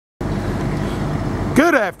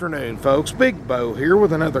Good afternoon, folks. Big Bo here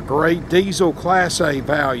with another great diesel Class A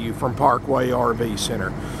value from Parkway RV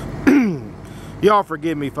Center. Y'all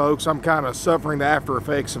forgive me, folks. I'm kind of suffering the after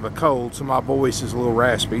effects of a cold, so my voice is a little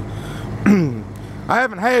raspy. I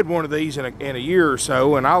haven't had one of these in a year or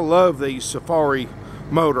so, and I love these Safari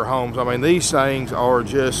motorhomes. I mean, these things are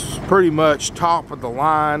just pretty much top of the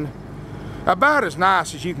line. About as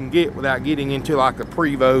nice as you can get without getting into like the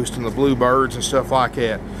Prevost and the Bluebirds and stuff like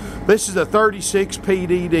that. This is a 36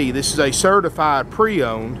 PDD. This is a certified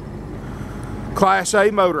pre-owned Class A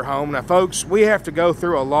motorhome. Now folks, we have to go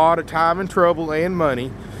through a lot of time and trouble and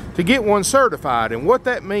money to get one certified, and what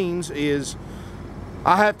that means is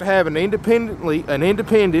I have to have an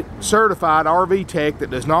independent certified RV tech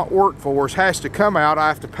that does not work for us, has to come out. I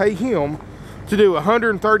have to pay him to do a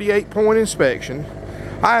 138-point inspection.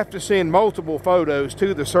 I have to send multiple photos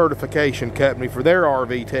to the certification company for their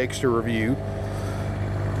RV techs to review.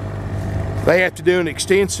 They have to do an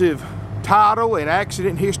extensive title and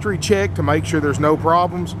accident history check to make sure there's no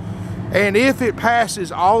problems. And if it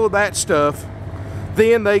passes all of that stuff,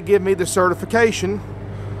 then they give me the certification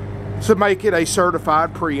to make it a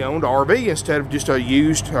certified pre-owned RV instead of just a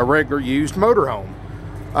regular used motorhome.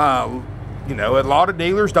 You know, a lot of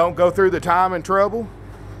dealers don't go through the time and trouble,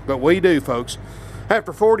 but we do, folks.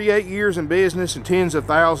 After 48 years in business and tens of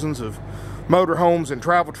thousands of motorhomes and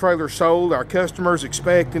travel trailers sold, our customers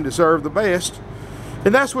expect and deserve the best,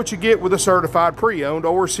 and that's what you get with a certified pre-owned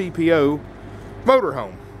or CPO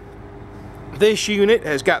motorhome. This unit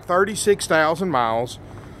has got 36,000 miles.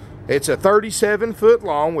 It's a 37-foot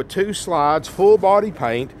long with 2 slides, full body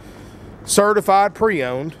paint, certified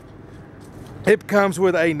pre-owned. It comes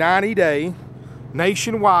with a 90-day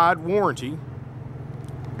nationwide warranty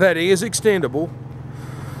that is extendable.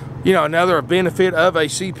 You know, another benefit of a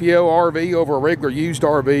CPO RV over a regular used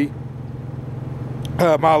RV.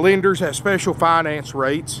 My lenders have special finance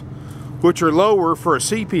rates, which are lower for a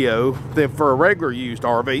CPO than for a regular used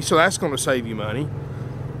RV, so that's going to save you money.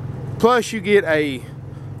 Plus, you get a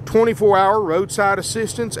 24-hour roadside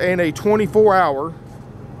assistance and a 24-hour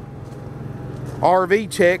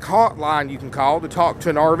RV tech hotline you can call to talk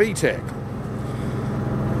to an RV tech.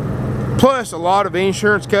 Plus, a lot of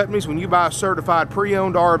insurance companies, when you buy a certified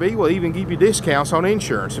pre-owned RV, will even give you discounts on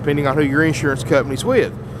insurance, depending on who your insurance company's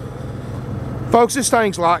with. Folks, this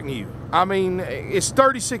thing's like new. I mean, it's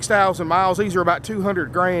 36,000 miles. These are about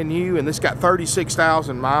 200 grand new, and this got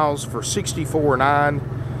 36,000 miles for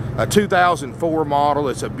 $64,900, a 2004 model.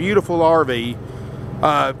 It's a beautiful RV.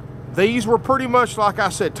 These were pretty much, like I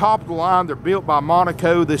said, top of the line. They're built by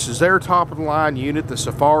Monaco. This is their top of the line unit. The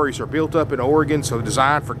Safaris are built up in Oregon, so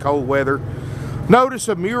designed for cold weather. Notice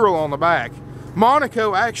a mural on the back.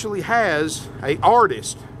 Monaco actually has an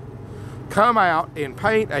artist come out and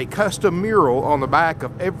paint a custom mural on the back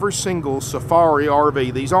of every single Safari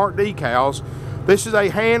RV. These aren't decals. This is a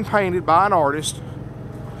hand painted by an artist,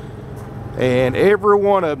 and every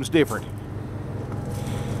one of them's different.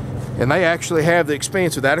 And they actually have the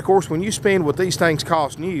expense of that. Of course, when you spend what these things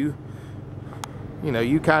cost new, you know,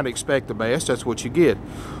 you kind of expect the best. That's what you get.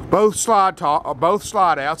 Both slide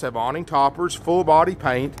outs have awning toppers, full body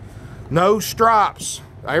paint, no stripes.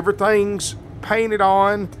 Everything's painted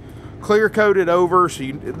on, clear coated over.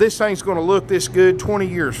 So this thing's going to look this good 20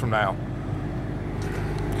 years from now.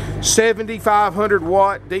 7,500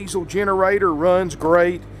 watt diesel generator, runs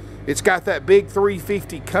great. It's got that big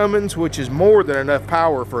 350 Cummins, which is more than enough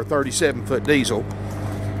power for a 37-foot diesel.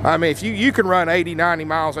 I mean, if you can run 80, 90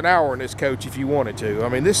 miles an hour in this coach if you wanted to. I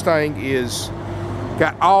mean, this thing is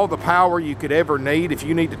got all the power you could ever need. If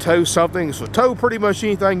you need to tow something, so tow pretty much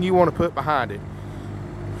anything you want to put behind it.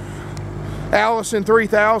 Allison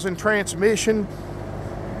 3000 transmission.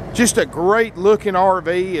 Just a great looking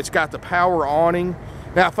RV. It's got the power awning.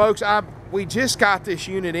 Now, folks, we just got this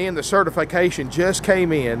unit in. The certification just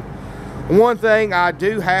came in. One thing I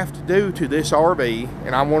do have to do to this RV,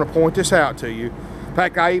 and I want to point this out to you. In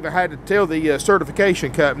fact, I even had to tell the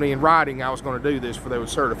certification company in writing I was going to do this before they would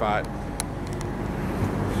certify it.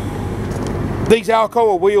 These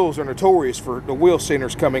Alcoa wheels are notorious for the wheel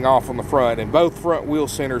centers coming off on the front, and both front wheel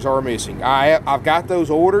centers are missing. I've got those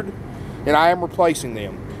ordered, and I am replacing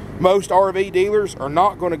them. Most RV dealers are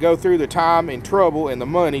not going to go through the time and trouble and the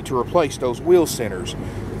money to replace those wheel centers.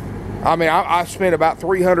 I mean, I spent about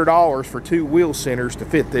 $300 for 2 wheel centers to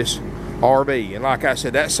fit this RV. And like I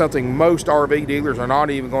said, that's something most RV dealers are not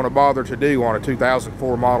even going to bother to do on a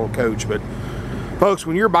 2004 model coach. But folks,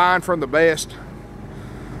 when you're buying from the best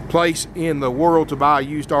place in the world to buy a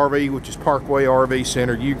used RV, which is Parkway RV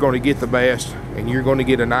Center, you're going to get the best and you're going to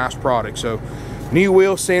get a nice product. So new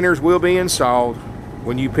wheel centers will be installed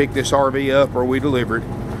when you pick this RV up or we deliver it.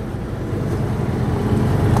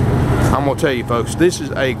 I'm gonna tell you folks, this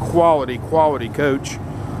is a quality coach.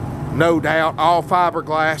 No doubt, all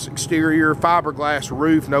fiberglass exterior, fiberglass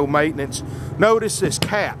roof, no maintenance. Notice this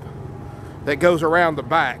cap that goes around the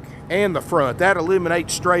back and the front. That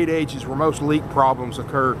eliminates straight edges where most leak problems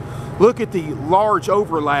occur. Look at the large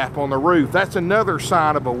overlap on the roof. That's another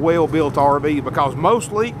sign of a well-built RV, because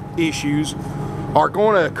most leak issues are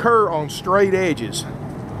going to occur on straight edges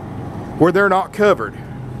where they're not covered.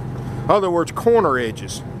 In other words, corner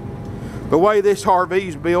edges. The way this RV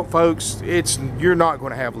is built, folks, you're not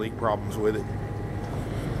going to have leak problems with it.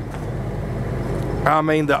 I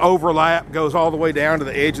mean, the overlap goes all the way down to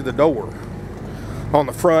the edge of the door on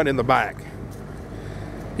the front and the back.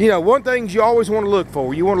 You know, one thing you always want to look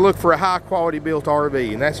for, you want to look for a high quality built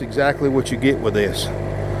RV, and that's exactly what you get with this.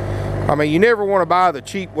 I mean, you never want to buy the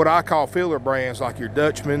cheap, what I call filler brands, like your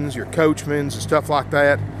Dutchmans, your Coachmans, and stuff like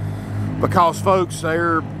that, because folks,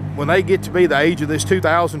 when they get to be the age of this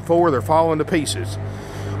 2004, they're falling to pieces.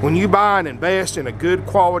 When you buy and invest in a good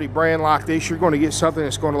quality brand like this, you're going to get something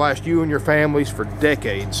that's going to last you and your families for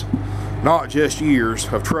decades, not just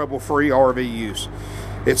years of trouble-free RV use.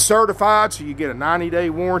 It's certified, so you get a 90-day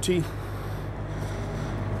warranty.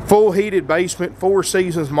 Full heated basement, 4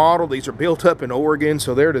 seasons model. These are built up in Oregon,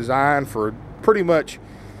 so they're designed for pretty much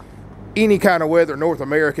any kind of weather North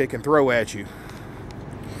America can throw at you.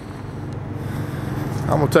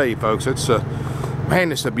 I'm gonna tell you folks,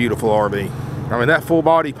 man, it's a beautiful RV. I mean, that full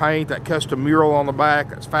body paint, that custom mural on the back,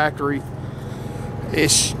 that's factory.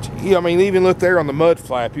 I mean, even look there on the mud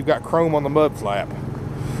flap, you've got chrome on the mud flap.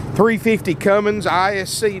 350 Cummins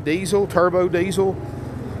ISC Diesel, Turbo Diesel.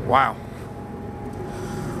 Wow.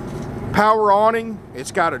 Power awning,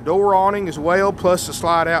 it's got a door awning as well, plus the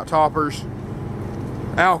slide out toppers.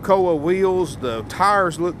 Alcoa wheels, the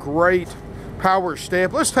tires look great. Power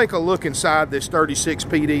step. Let's take a look inside this 36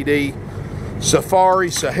 PDD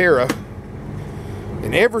Safari Sahara,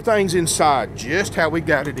 and everything's inside just how we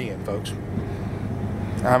got it in, folks.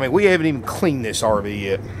 I mean, we haven't even cleaned this RV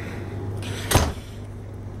yet.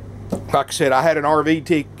 Like I said, I had an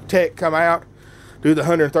RV tech come out, do the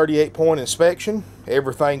 138-point inspection.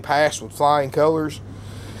 Everything passed with flying colors.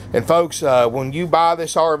 And folks, when you buy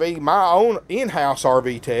this RV, my own in-house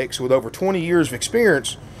RV techs with over 20 years of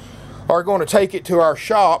experience are going to take it to our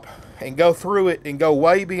shop and go through it and go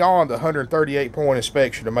way beyond the 138-point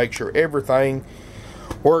inspection to make sure everything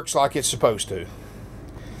works like it's supposed to.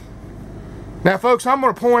 Now folks, I'm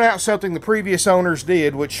going to point out something the previous owners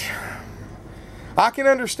did, which I can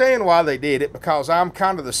understand why they did it, because I'm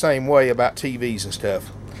kind of the same way about TVs and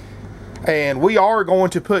stuff. And we are going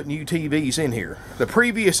to put new TVs in here. The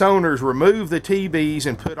previous owners removed the TVs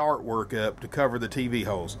and put artwork up to cover the TV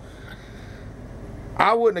holes.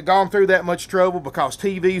 I wouldn't have gone through that much trouble, because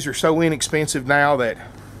TVs are so inexpensive now that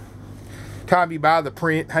time you buy the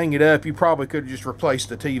print, hang it up, you probably could have just replaced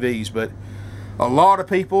the TVs. But a lot of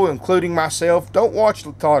people, including myself, don't watch a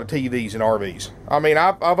lot of TVs in RVs. I mean,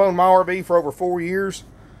 I've owned my RV for over 4 years.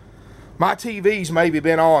 My TV's maybe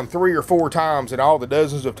been on 3 or 4 times in all the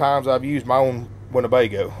dozens of times I've used my own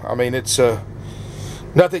Winnebago. I mean, it's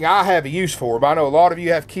nothing I have a use for, but I know a lot of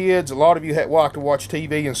you have kids, a lot of you like to watch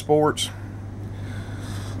TV and sports.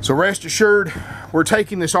 So rest assured, we're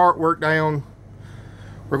taking this artwork down.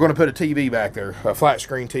 We're going to put a TV back there, a flat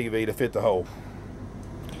screen TV to fit the hole.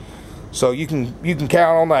 So you can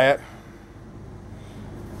count on that.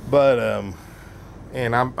 But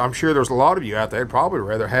and I'm sure there's a lot of you out there that'd probably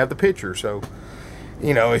rather have the picture. So,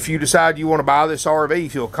 you know, if you decide you want to buy this RV,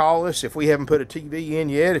 if you'll call us, if we haven't put a TV in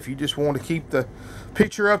yet, if you just want to keep the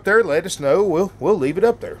picture up there, let us know. We'll leave it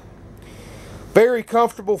up there. Very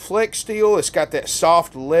comfortable flex steel. It's got that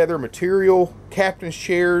soft leather material. Captain's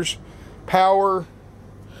chairs, power,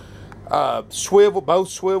 swivel, both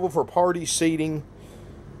swivel for party seating.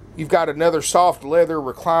 You've got another soft leather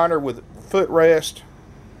recliner with footrest,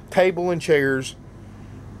 table and chairs.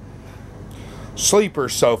 Sleeper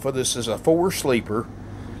sofa. This is a 4-sleeper.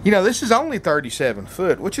 You know, this is only 37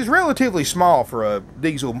 foot, which is relatively small for a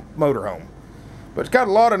diesel motorhome. But it's got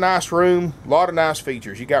a lot of nice room, a lot of nice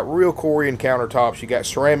features. You got real Corian countertops. You got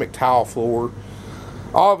ceramic tile floor.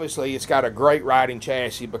 Obviously, it's got a great riding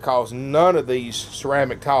chassis, because none of these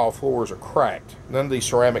ceramic tile floors are cracked. None of these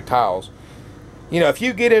ceramic tiles. You know, if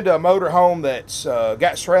you get into a motorhome that's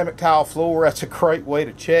got ceramic tile floor, that's a great way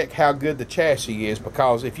to check how good the chassis is,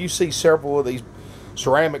 because if you see several of these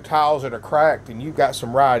ceramic tiles that are cracked, and you've got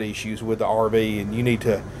some ride issues with the RV, and you need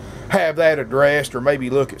to have that addressed or maybe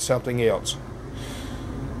look at something else.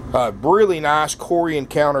 Really nice Corian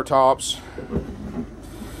countertops.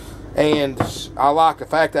 And I like the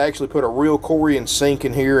fact I actually put a real Corian sink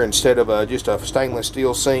in here instead of just a stainless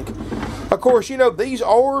steel sink. Of course, you know, these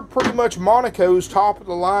are pretty much Monaco's top of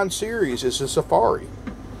the line series. It's a Safari.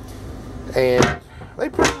 And they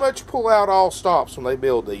pretty much pull out all stops when they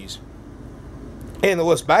build these. And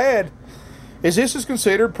what's bad is this is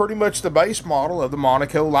considered pretty much the base model of the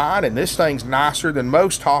Monaco line, and this thing's nicer than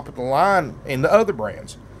most top of the line in the other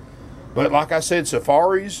brands. But like I said,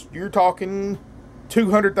 Safaris, you're talking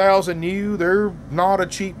 200,000 new. They're not a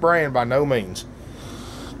cheap brand by no means.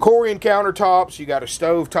 Corian countertops, you got a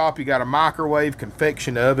stove top, you got a microwave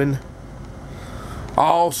convection oven.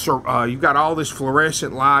 You've got all this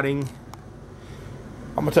fluorescent lighting.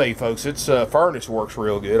 I'm gonna tell you folks, its furnace works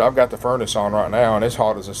real good. I've got the furnace on right now and it's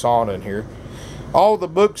hot as a sauna in here. All the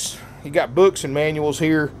books, you got books and manuals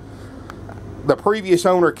here. The previous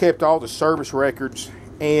owner kept all the service records,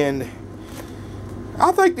 and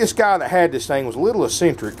I think this guy that had this thing was a little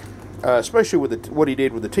eccentric, especially with what he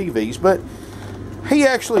did with the TVs, but he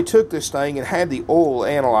actually took this thing and had the oil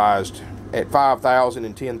analyzed at 5,000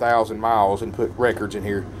 and 10,000 miles and put records in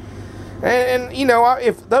here. And you know,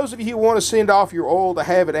 if those of you who want to send off your oil to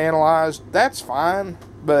have it analyzed, that's fine.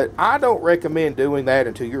 But I don't recommend doing that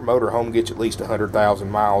until your motorhome gets at least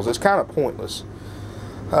 100,000 miles. It's kind of pointless.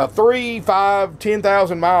 3, 5,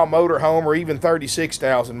 10,000 mile motorhome, or even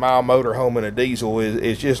 36,000 mile motorhome in a diesel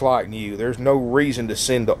is just like new. There's no reason to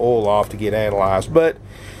send the oil off to get analyzed. But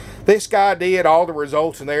this guy did. All the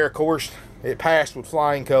results in there, of course, it passed with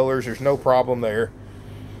flying colors. There's no problem there.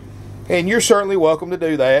 And you're certainly welcome to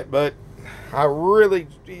do that, but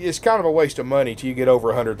it's kind of a waste of money till you get over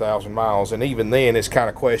 100,000 miles, and even then it's kind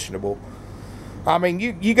of questionable. I mean,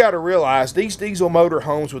 you got to realize these diesel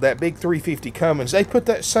motorhomes with that big 350 Cummins, they put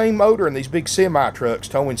that same motor in these big semi trucks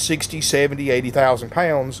towing 60, 70, 80,000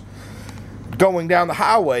 pounds going down the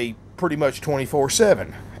highway pretty much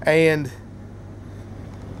 24/7. And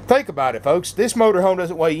think about it, folks. This motorhome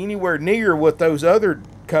doesn't weigh anywhere near what those other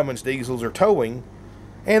Cummins diesels are towing,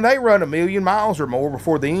 and they run 1,000,000 miles or more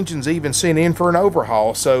before the engine's even sent in for an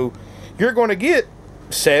overhaul. So you're going to get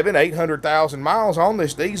 700,000-800,000 miles on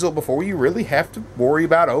this diesel before you really have to worry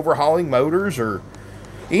about overhauling motors or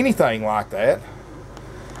anything like that.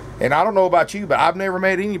 And I don't know about you, but I've never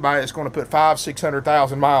met anybody that's going to put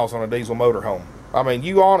 500,000-600,000 miles on a diesel motorhome. I mean,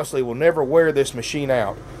 you honestly will never wear this machine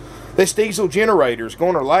out. This diesel generator is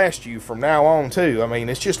going to last you from now on too. I mean,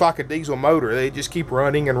 it's just like a diesel motor. They just keep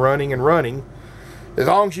running and running and running. As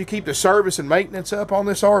long as you keep the service and maintenance up on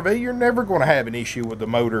this RV, you're never going to have an issue with the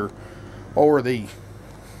motor or the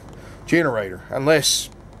generator, unless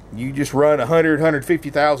you just run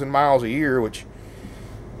 150,000 miles a year, which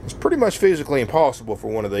is pretty much physically impossible for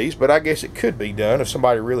one of these, but I guess it could be done if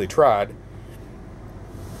somebody really tried.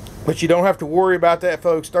 But you don't have to worry about that,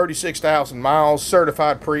 folks. 36,000 miles,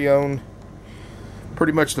 certified pre-owned,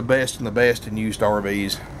 pretty much the best in used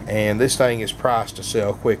RVs, and this thing is priced to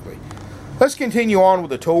sell quickly. Let's continue on with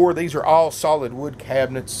the tour. These are all solid wood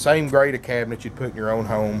cabinets, same grade of cabinet you'd put in your own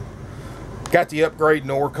home. Got the upgrade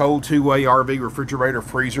Norcold 2-way RV refrigerator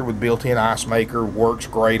freezer with built-in ice maker. Works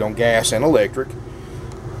great on gas and electric.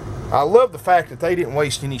 I love the fact that they didn't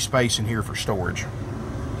waste any space in here for storage.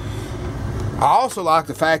 I also like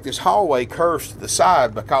the fact this hallway curves to the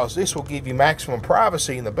side, because this will give you maximum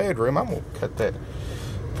privacy in the bedroom. I'm going to cut that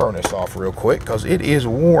furnace off real quick because it is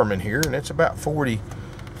warm in here, and it's about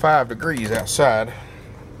 45 degrees outside.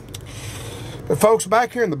 But folks,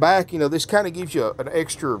 back here in the back, you know, this kind of gives you an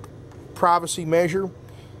extra privacy measure.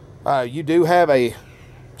 You do have a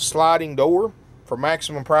sliding door for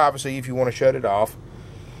maximum privacy if you want to shut it off.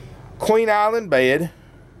 Queen Island bed,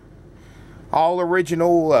 all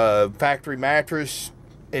original factory mattress.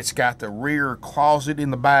 It's got the rear closet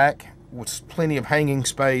in the back with plenty of hanging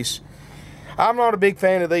space. I'm not a big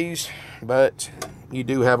fan of these, but you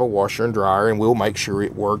do have a washer and dryer, and we'll make sure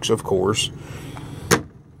it works, of course.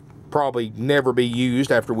 Probably never be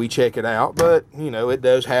used after we check it out, but you know, it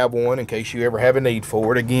does have one in case you ever have a need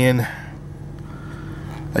for it. Again,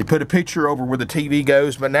 they put a picture over where the TV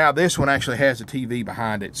goes, but now this one actually has a TV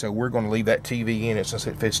behind it, so we're going to leave that TV in it since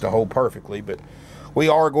it fits the hole perfectly. But we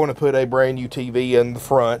are going to put a brand new TV in the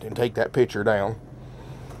front and take that picture down.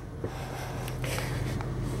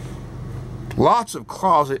 Lots of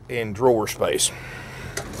closet and drawer space.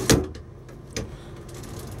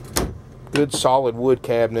 Good solid wood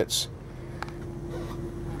cabinets.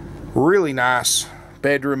 Really nice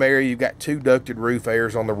bedroom area. You've got 2 ducted roof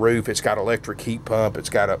airs on the roof. It's got electric heat pump. It's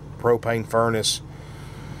got a propane furnace.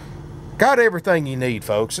 Got everything you need,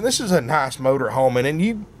 folks. And this is a nice motor home. And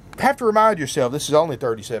you have to remind yourself, this is only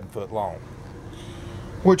 37 foot long.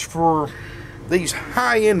 Which for these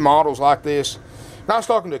high-end models like this, and I was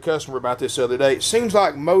talking to a customer about this the other day, it seems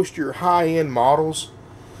like most of your high-end models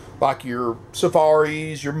like your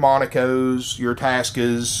Safaris, your Monacos, your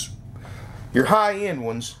Tascas, your high-end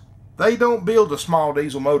ones, they don't build a small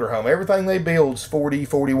diesel motorhome. Everything they build is 40,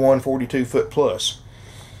 41, 42 foot plus.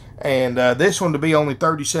 And this one to be only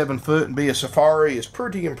 37 foot and be a Safari is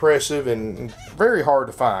pretty impressive and very hard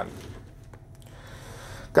to find.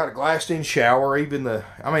 Got a glassed-in shower.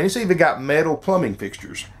 It's even got metal plumbing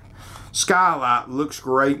fixtures. Skylight looks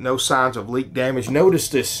great. No signs of leak damage. Notice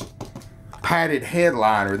this padded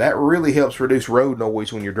headliner. That really helps reduce road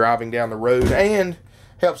noise when you're driving down the road and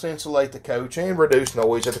helps insulate the coach and reduce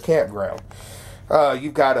noise at the campground.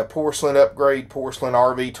 You've got a porcelain upgrade, porcelain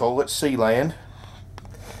RV toilet, Sealand.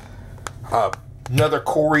 Another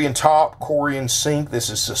Corian top, Corian sink. This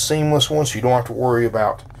is a seamless one, so you don't have to worry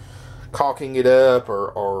about caulking it up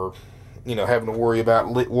or having to worry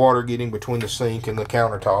about water getting between the sink and the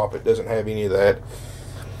countertop. It doesn't have any of that.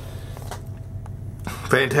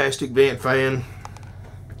 Fantastic vent fan.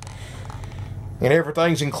 And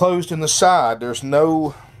everything's enclosed in the side. There's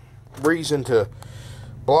no reason to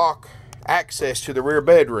block access to the rear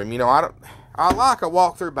bedroom. I like a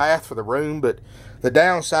walk-through bath for the room, but the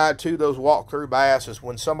downside to those walk-through baths is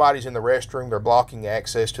when somebody's in the restroom, they're blocking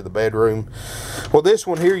access to the bedroom. Well, this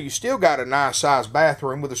one here, you still got a nice sized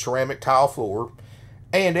bathroom with a ceramic tile floor,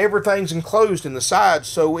 and everything's enclosed in the side,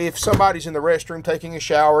 so if somebody's in the restroom taking a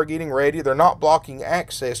shower, getting ready, they're not blocking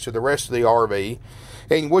access to the rest of the RV.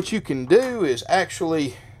 And what you can do is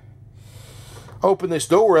actually open this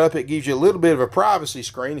door up. It gives you a little bit of a privacy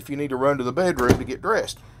screen if you need to run to the bedroom to get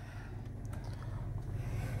dressed.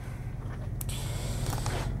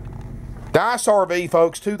 Nice RV,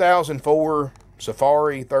 folks. 2004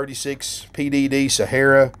 Safari 36 PDD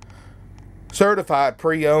Sahara. Certified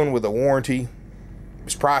pre-owned with a warranty.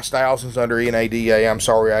 It's priced thousands under NADA. I'm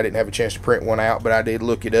sorry I didn't have a chance to print one out, but I did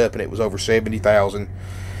look it up and it was over $70,000.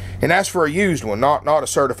 And that's for a used one, not a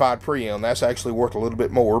certified pre-owned. That's actually worth a little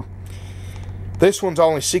bit more. This one's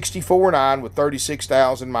only $64,900 with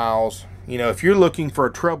 36,000 miles. If you're looking for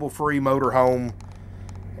a trouble-free motorhome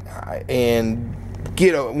and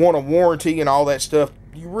want a warranty and all that stuff,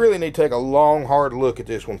 you really need to take a long, hard look at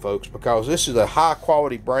this one, folks, because this is a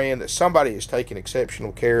high-quality brand that somebody has taken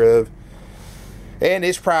exceptional care of, and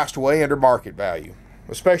it's priced way under market value,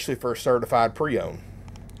 especially for a certified pre-owned.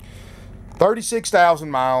 36,000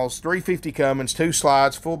 miles, 350 Cummins, 2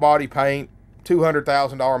 slides, full body paint,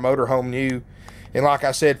 $200,000 motorhome new. And like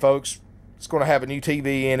I said, folks, it's going to have a new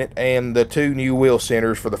TV in it and the 2 new wheel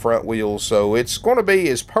centers for the front wheels. So it's going to be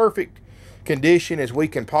as perfect condition as we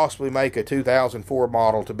can possibly make a 2004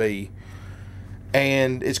 model to be.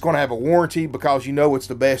 And it's going to have a warranty because it's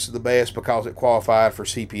the best of the best because it qualified for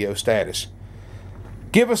CPO status.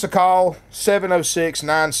 Give us a call,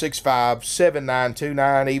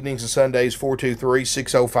 706-965-7929, evenings and Sundays,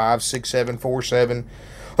 423-605-6747.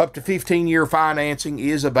 Up to 15-year financing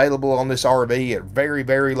is available on this RV at very,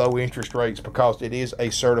 very low interest rates because it is a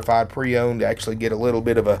certified pre-owned. To actually get a little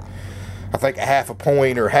bit of I think a 0.5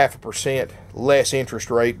 point or 0.5% less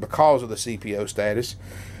interest rate because of the CPO status.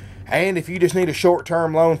 And if you just need a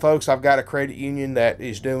short-term loan, folks, I've got a credit union that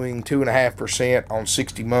is doing 2.5% on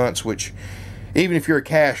 60 months, which even if you're a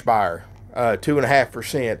cash buyer,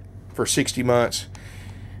 2.5% for 60 months,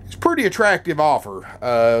 it's a pretty attractive offer,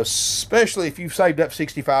 especially if you've saved up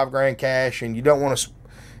 65 grand cash and you don't want to,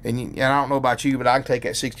 and I don't know about you, but I can take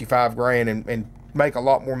that 65 grand and make a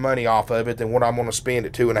lot more money off of it than what I'm going to spend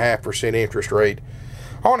at 2.5% interest rate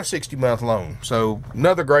on a 60-month loan. So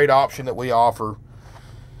another great option that we offer.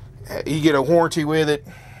 You get a warranty with it.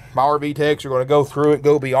 My RV techs are going to go through it,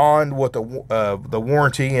 go beyond what the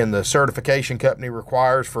warranty and the certification company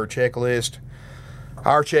requires for a checklist.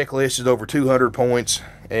 Our checklist is over 200 points,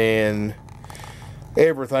 and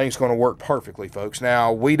everything's going to work perfectly, folks.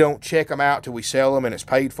 Now, we don't check them out till we sell them, and it's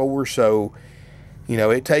paid for, so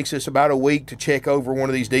it takes us about a week to check over one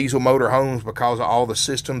of these diesel motor homes because of all the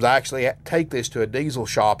systems. I actually take this to a diesel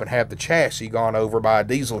shop and have the chassis gone over by a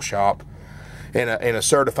diesel shop and a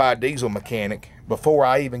certified diesel mechanic before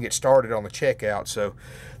I even get started on the checkout. So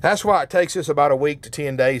that's why it takes us about a week to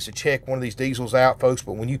 10 days to check one of these diesels out, folks.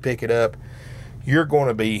 But when you pick it up, you're going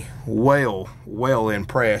to be well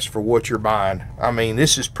impressed for what you're buying. I mean,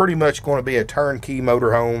 this is pretty much going to be a turnkey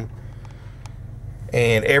motorhome,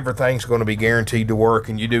 and everything's going to be guaranteed to work,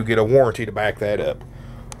 and you do get a warranty to back that up.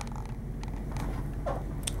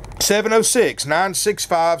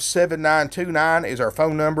 706-965-7929 is our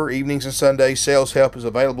phone number. Evenings and Sundays. Sales help is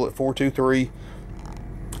available at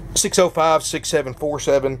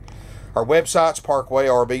 423-605-6747. Our website's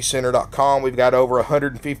ParkwayRVCenter.com. We've got over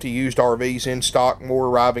 150 used RVs in stock, more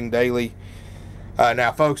arriving daily.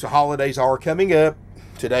 Now, folks, the holidays are coming up.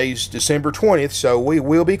 Today's December 20th, so we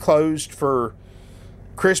will be closed for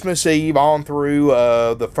Christmas Eve on through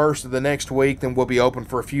the first of the next week. Then we'll be open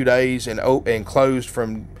for a few days and closed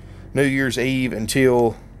from New Year's Eve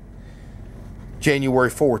until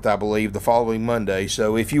January 4th, I believe, the following Monday.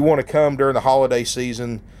 So if you want to come during the holiday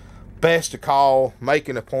season, best to call, make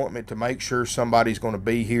an appointment to make sure somebody's going to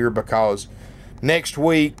be here, because next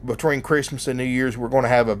week, between Christmas and New Year's, we're going to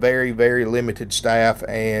have a very, very limited staff,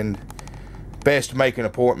 and best to make an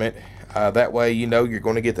appointment. That way you know you're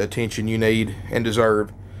going to get the attention you need and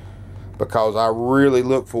deserve, because I really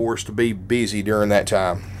look for us to be busy during that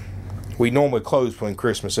time. We normally close between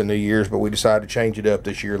Christmas and New Year's, but we decided to change it up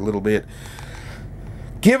this year a little bit.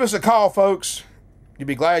 Give us a call, folks. You'll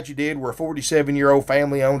be glad you did. We're a 47-year-old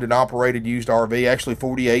family-owned and operated used RV, actually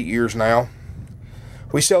 48 years now.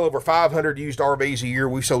 We sell over 500 used RVs a year.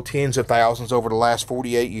 We've sold tens of thousands over the last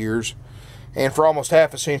 48 years. And for almost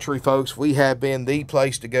half a century, folks, we have been the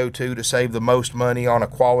place to go to save the most money on a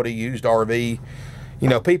quality used RV. You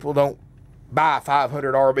know, people don't buy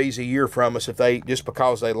 500 RVs a year from us just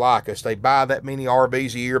because they like us. They buy that many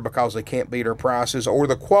RVs a year because they can't beat our prices or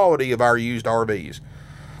the quality of our used RVs.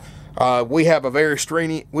 We have a very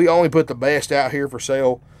stringy, we only put the best out here for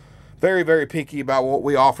sale. Very, very picky about what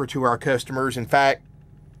we offer to our customers. In fact,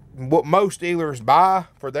 what most dealers buy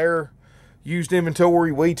for their used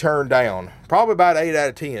inventory, we turn down. Probably about 8 out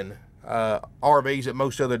of 10 RVs that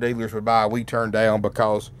most other dealers would buy, we turn down,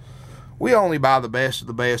 because we only buy the best of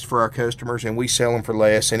the best for our customers, and we sell them for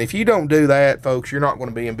less. And if you don't do that, folks, you're not going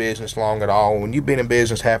to be in business long at all. When you've been in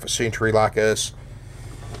business half a century like us,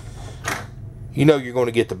 you know you're going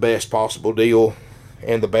to get the best possible deal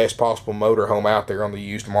and the best possible motorhome out there on the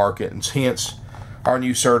used market. And hence our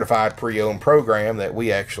new certified pre-owned program that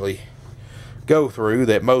we actually go through,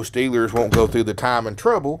 that most dealers won't go through the time and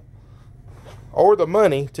trouble or the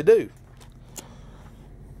money to do.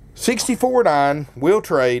 649 will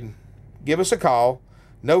trade. Give us a call.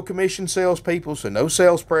 No commission salespeople, so no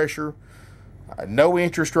sales pressure, no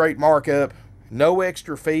interest rate markup, no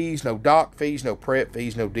extra fees, no dock fees, no prep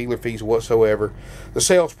fees, no dealer fees whatsoever. The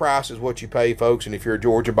sales price is what you pay, folks, and if you're a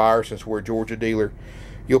Georgia buyer, since we're a Georgia dealer,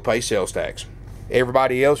 you'll pay sales tax.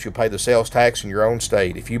 Everybody else, you'll pay the sales tax in your own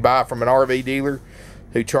state. If you buy from an RV dealer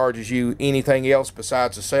who charges you anything else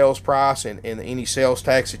besides the sales price and any sales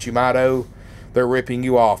tax that you might owe, they're ripping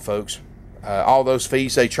you off, folks. All those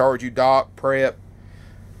fees they charge you, dock, prep,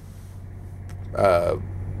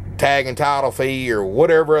 tag and title fee, or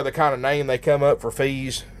whatever other kind of name they come up for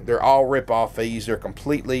fees, they're all rip-off fees. They're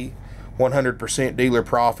completely 100% dealer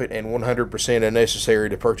profit and 100% unnecessary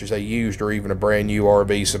to purchase a used or even a brand new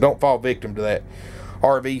RV. So don't fall victim to that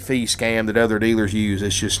RV fee scam that other dealers use.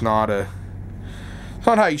 It's just not it's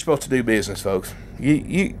not how you're supposed to do business, folks.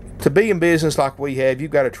 To be in business like we have,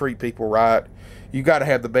 you've got to treat people right. You've got to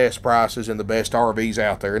have the best prices and the best RVs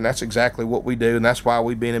out there, and that's exactly what we do, and that's why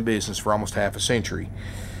we've been in business for almost half a century.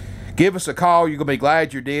 Give us a call. You're going to be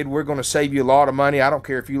glad you did. We're going to save you a lot of money. I don't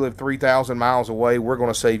care if you live 3,000 miles away. We're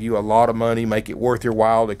going to save you a lot of money, make it worth your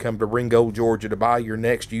while to come to Ringgold, Georgia to buy your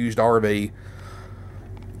next used RV.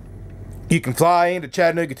 You can fly into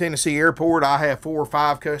Chattanooga, Tennessee Airport. I have 4 or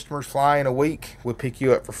 5 customers flying a week. We'll pick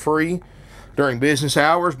you up for free during business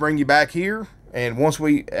hours, bring you back here, and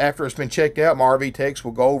after it's been checked out, my RV techs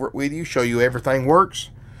will go over it with you, show you everything works,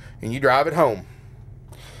 and you drive it home.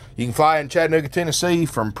 You can fly in Chattanooga, Tennessee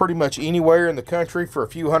from pretty much anywhere in the country for a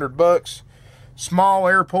few $100. Small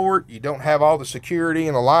airport. You don't have all the security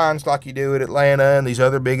and the lines like you do at Atlanta and these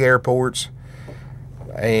other big airports.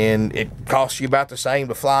 And it costs you about the same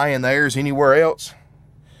to fly in there as anywhere else.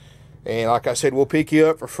 And like I said, we'll pick you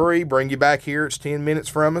up for free, bring you back here. It's 10 minutes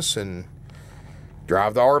from us, and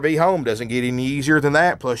drive the RV home. Doesn't get any easier than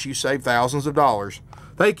that. Plus, you save thousands of dollars.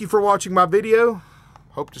 Thank you for watching my video.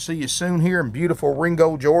 Hope to see you soon here in beautiful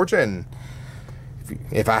Ringgold, Georgia. And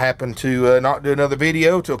if I happen to not do another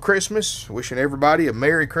video till Christmas, wishing everybody a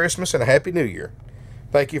Merry Christmas and a Happy New Year.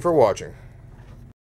 Thank you for watching.